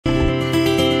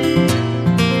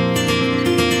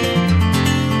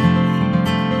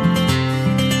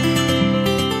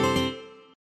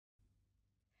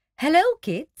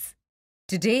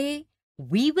Today,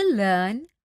 we will learn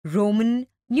Roman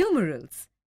numerals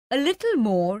a little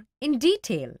more in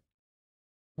detail.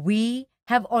 We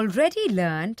have already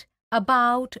learned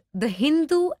about the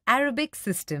Hindu-Arabic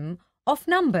system of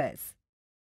numbers.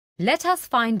 Let us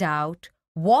find out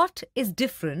what is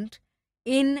different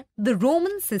in the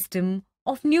Roman system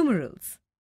of numerals.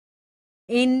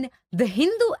 In the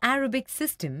Hindu-Arabic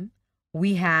system,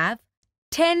 we have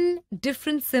 10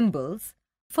 different symbols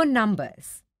for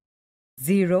numbers: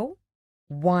 0,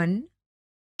 1,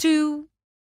 2,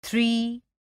 3,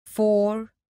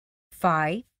 4,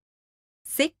 5,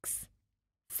 6,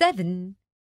 7,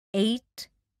 8,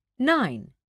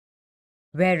 9.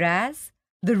 Whereas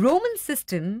the Roman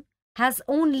system has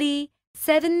only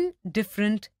 7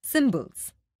 different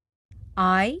symbols: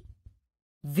 I,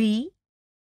 V,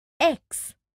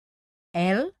 X,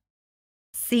 L,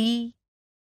 C,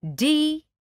 D,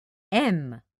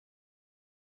 M.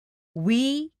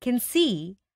 We can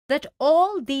see that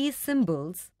all these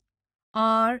symbols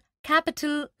are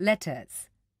capital letters.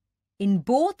 In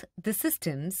both the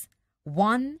systems,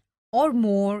 one or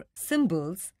more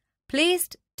symbols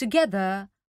placed together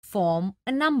form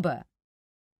a number.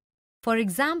 For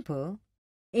example,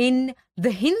 in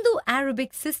the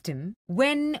Hindu-Arabic system,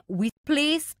 when we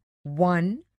place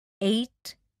 1,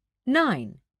 8,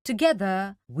 9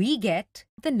 together, we get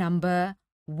the number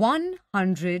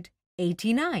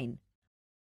 189.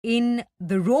 In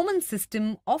the Roman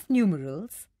system of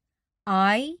numerals,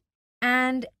 I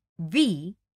and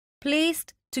V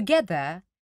placed together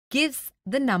gives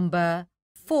the number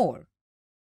 4.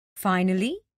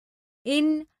 Finally,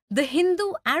 in the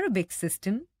Hindu-Arabic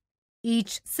system,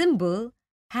 each symbol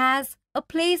has a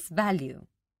place value.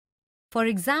 For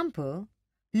example,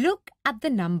 look at the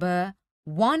number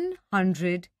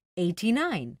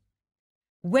 189.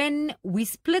 When we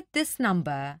split this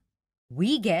number,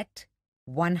 we get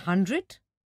 100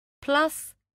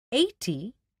 plus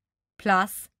 80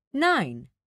 plus 9.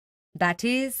 That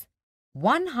is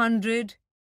 100,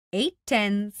 8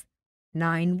 tens,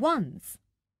 9 ones.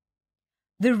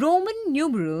 The Roman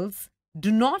numerals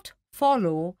do not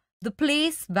follow the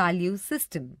place value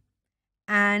system,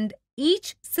 and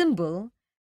each symbol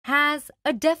has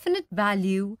a definite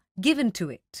value given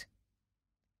to it.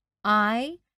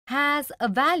 I has a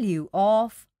value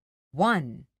of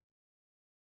 1.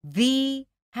 V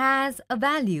has a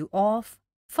value of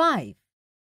 5,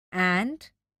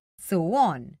 and so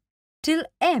on, till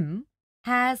M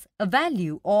has a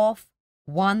value of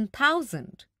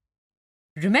 1000.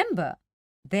 Remember,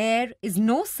 there is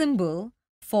no symbol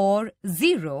for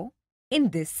 0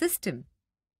 in this system.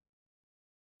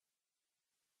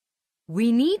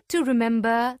 We need to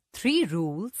remember 3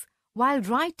 rules while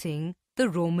writing the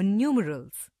Roman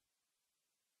numerals.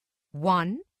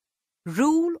 1.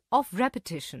 Rule of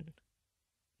repetition.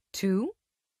 2.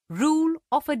 Rule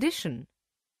of addition.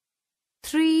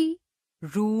 3.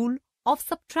 Rule of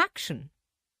subtraction.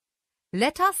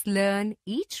 Let us learn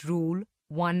each rule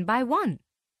one by one.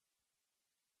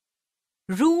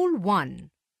 Rule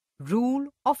 1.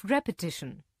 Rule of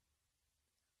repetition.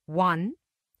 1.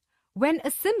 When a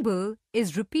symbol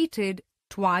is repeated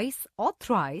twice or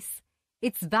thrice,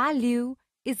 its value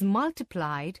is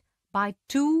multiplied by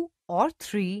 2 or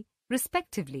 3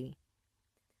 respectively.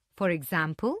 For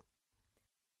example,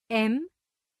 M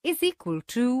is equal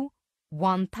to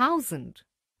 1000.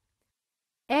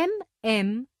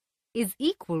 MM is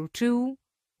equal to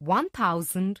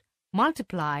 1000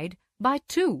 multiplied by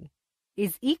 2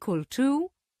 is equal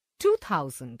to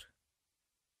 2000.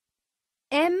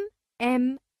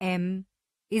 MMM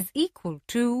is equal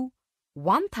to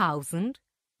 1000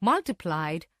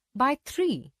 multiplied by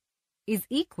 3 is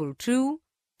equal to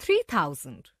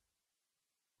 3000.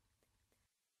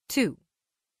 2.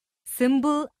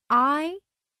 Symbol I,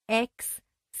 X,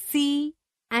 C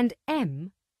and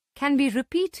M can be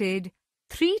repeated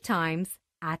 3 times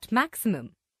at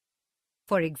maximum.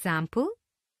 For example,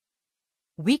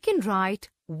 we can write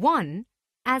 1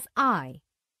 as I,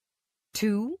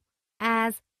 2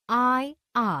 as I,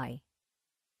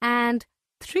 and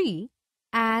 3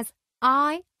 as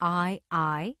I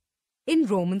in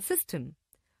Roman system,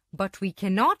 but we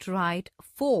cannot write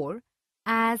 4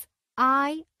 as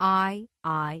I.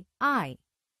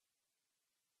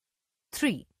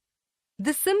 3.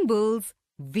 The symbols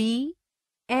V,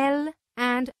 L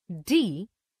and D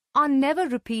are never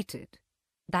repeated.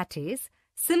 That is,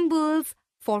 symbols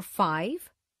for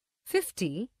 5,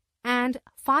 50 and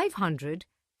 500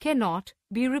 cannot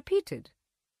be repeated.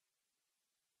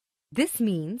 This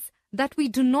means that we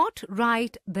do not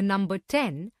write the number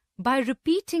 10 by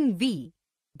repeating V,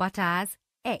 but as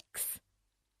X.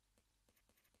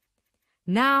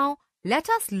 Now, let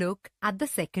us look at the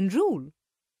second rule.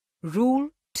 Rule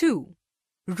 2.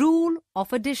 Rule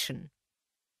of addition.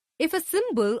 If a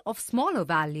symbol of smaller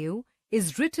value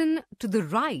is written to the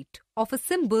right of a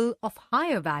symbol of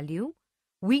higher value,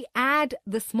 we add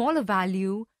the smaller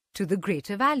value to the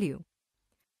greater value.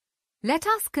 Let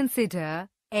us consider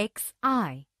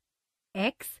xi.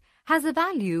 X has a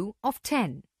value of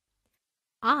 10.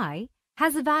 I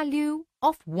has a value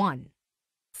of 1.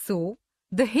 So,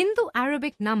 the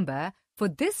Hindu-Arabic number for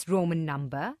this Roman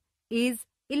number is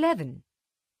 11.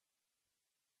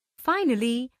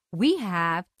 Finally, we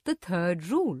have the third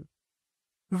rule.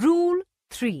 Rule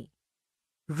 3.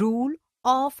 Rule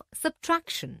of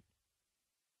subtraction.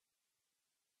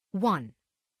 1.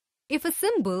 If a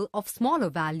symbol of smaller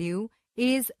value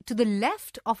is to the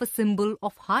left of a symbol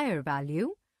of higher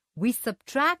value, we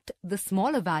subtract the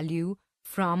smaller value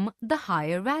from the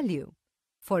higher value.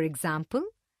 For example,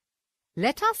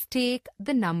 let us take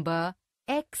the number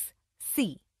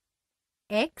xc.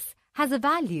 X has a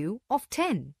value of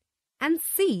 10 and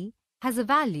c has a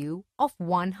value of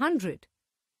 100.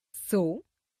 So,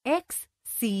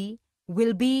 xc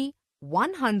will be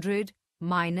 100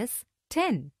 minus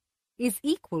 10 is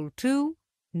equal to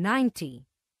 90.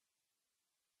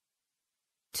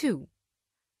 2.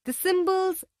 The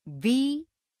symbols V,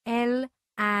 L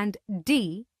and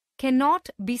D cannot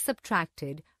be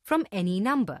subtracted from any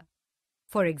number.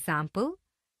 For example,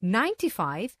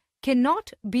 95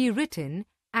 cannot be written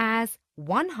as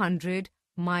 100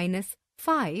 minus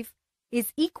 5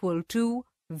 is equal to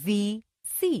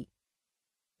VC.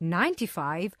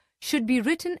 95 should be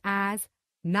written as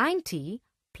 90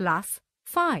 plus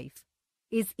 5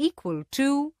 is equal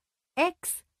to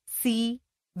XCV.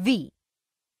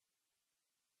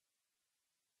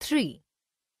 3.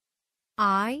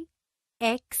 I,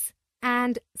 X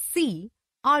and C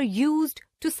are used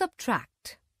to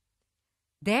subtract.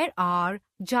 There are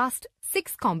just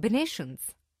 6 combinations.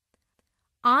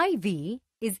 IV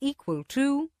is equal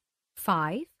to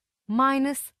 5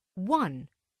 minus 1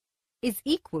 is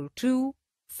equal to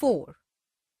 4.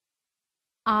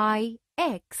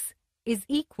 IX is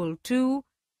equal to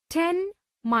 10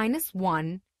 minus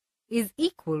 1 is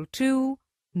equal to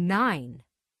 9.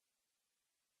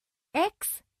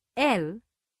 XL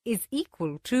is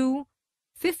equal to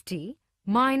 50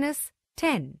 minus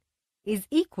 10 is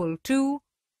equal to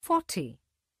 40.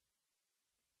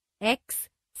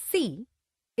 XC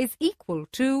is equal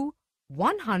to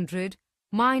 100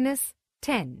 minus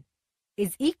 10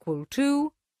 is equal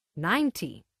to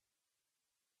 90.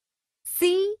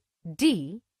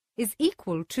 CD is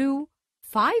equal to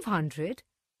 500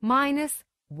 minus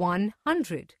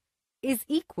 100 is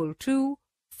equal to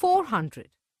 400.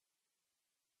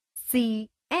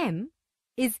 CM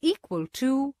is equal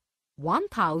to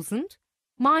 1000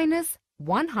 minus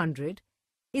 100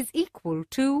 is equal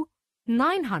to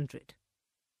 900.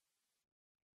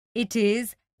 It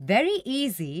is very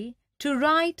easy to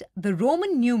write the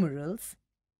Roman numerals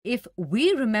if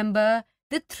we remember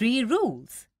the 3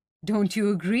 rules. Don't you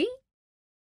agree?